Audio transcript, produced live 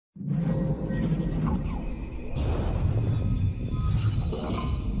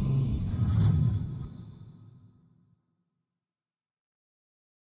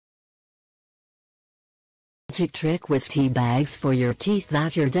Magic trick with tea bags for your teeth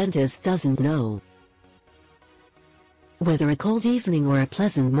that your dentist doesn't know. Whether a cold evening or a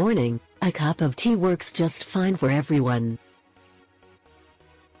pleasant morning, a cup of tea works just fine for everyone.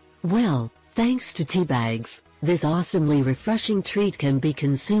 Well, thanks to tea bags, this awesomely refreshing treat can be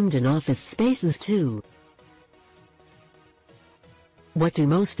consumed in office spaces too. What do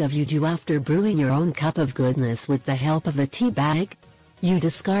most of you do after brewing your own cup of goodness with the help of a tea bag? You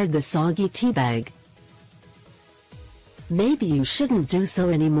discard the soggy tea bag. Maybe you shouldn't do so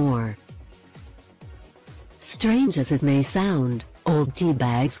anymore. Strange as it may sound, old tea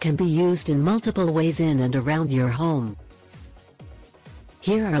bags can be used in multiple ways in and around your home.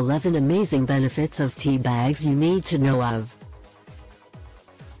 Here are 11 amazing benefits of tea bags you need to know of.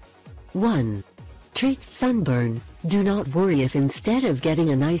 1. Treats sunburn. Do not worry if instead of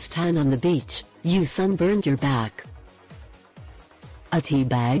getting a nice tan on the beach, you sunburned your back. A tea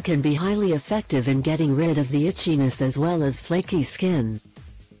bag can be highly effective in getting rid of the itchiness as well as flaky skin.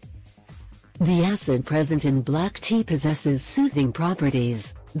 The acid present in black tea possesses soothing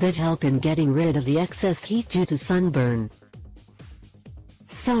properties that help in getting rid of the excess heat due to sunburn.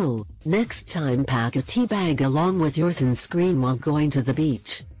 So, next time pack a tea bag along with your sunscreen while going to the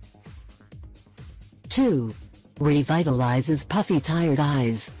beach. 2. Revitalizes puffy tired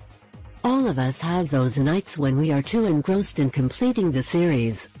eyes. All of us have those nights when we are too engrossed in completing the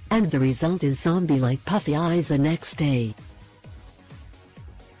series, and the result is zombie-like puffy eyes the next day.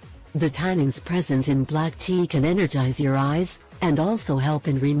 The tannins present in black tea can energize your eyes, and also help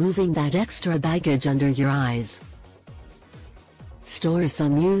in removing that extra baggage under your eyes. Store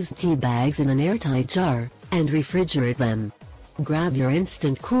some used tea bags in an airtight jar, and refrigerate them. Grab your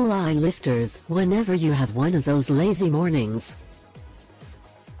instant cool eye lifters whenever you have one of those lazy mornings.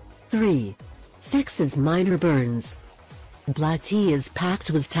 3. Fixes minor burns. Black tea is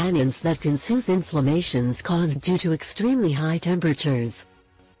packed with tannins that can soothe inflammations caused due to extremely high temperatures.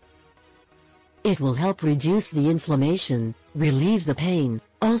 It will help reduce the inflammation, relieve the pain,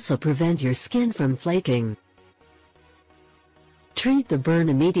 also prevent your skin from flaking. Treat the burn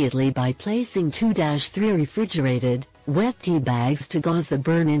immediately by placing 2-3 refrigerated, wet tea bags to gauze the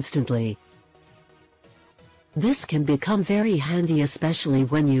burn instantly. This can become very handy especially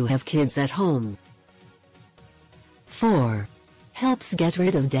when you have kids at home. 4. Helps get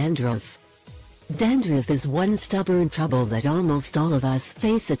rid of dandruff. Dandruff is one stubborn trouble that almost all of us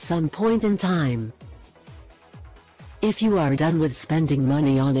face at some point in time. If you are done with spending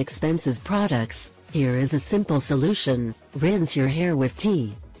money on expensive products, here is a simple solution: rinse your hair with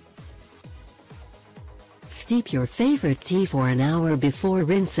tea. Steep your favorite tea for an hour before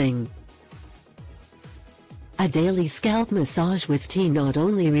rinsing. A daily scalp massage with tea not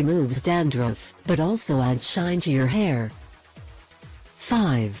only removes dandruff, but also adds shine to your hair.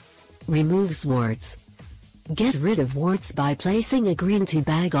 5. Removes warts. Get rid of warts by placing a green tea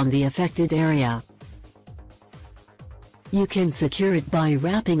bag on the affected area. You can secure it by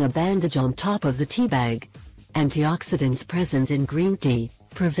wrapping a bandage on top of the tea bag. Antioxidants present in green tea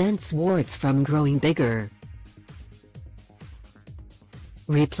prevents warts from growing bigger.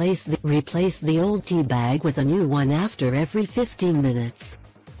 Replace the old tea bag with a new one after every 15 minutes.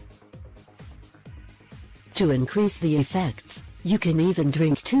 To increase the effects, you can even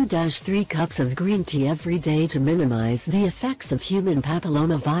drink 2-3 cups of green tea every day to minimize the effects of human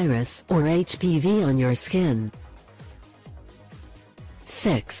papillomavirus or HPV on your skin.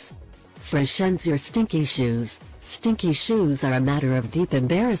 6. Freshens your stinky shoes. Stinky shoes are a matter of deep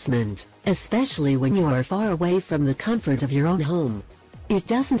embarrassment, especially when you are far away from the comfort of your own home. It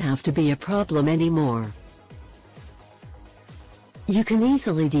doesn't have to be a problem anymore. You can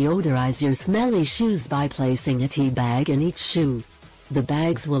easily deodorize your smelly shoes by placing a tea bag in each shoe. The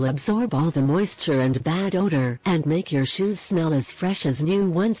bags will absorb all the moisture and bad odor and make your shoes smell as fresh as new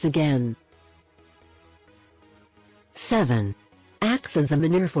once again. 7. Acts as a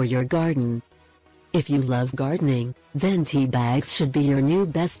manure for your garden. If you love gardening, then tea bags should be your new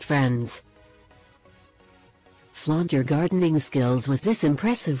best friends. Flaunt your gardening skills with this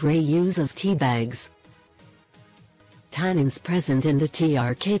impressive reuse of tea bags. Tannins present in the tea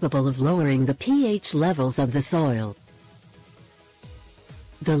are capable of lowering the pH levels of the soil.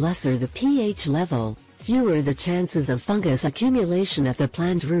 The lesser the pH level, fewer the chances of fungus accumulation at the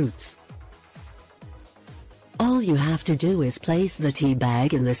plant roots. All you have to do is place the tea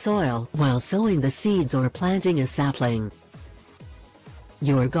bag in the soil while sowing the seeds or planting a sapling.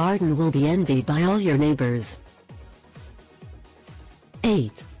 Your garden will be envied by all your neighbors.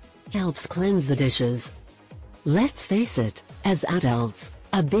 8. helps cleanse the dishes. Let's face it, as adults,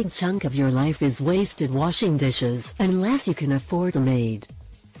 a big chunk of your life is wasted washing dishes unless you can afford a maid.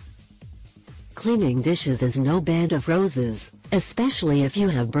 Cleaning dishes is no bed of roses, especially if you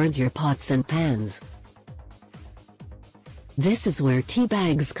have burnt your pots and pans. This is where tea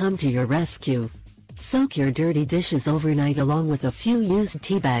bags come to your rescue. Soak your dirty dishes overnight along with a few used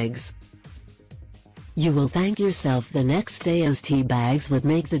tea bags. You will thank yourself the next day, as tea bags would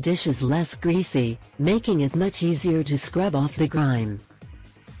make the dishes less greasy, making it much easier to scrub off the grime.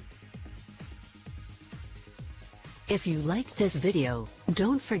 If you liked this video,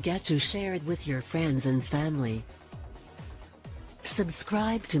 don't forget to share it with your friends and family.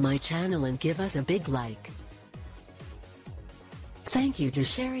 Subscribe to my channel and give us a big like. Thank you for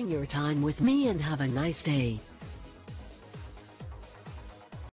sharing your time with me, and have a nice day.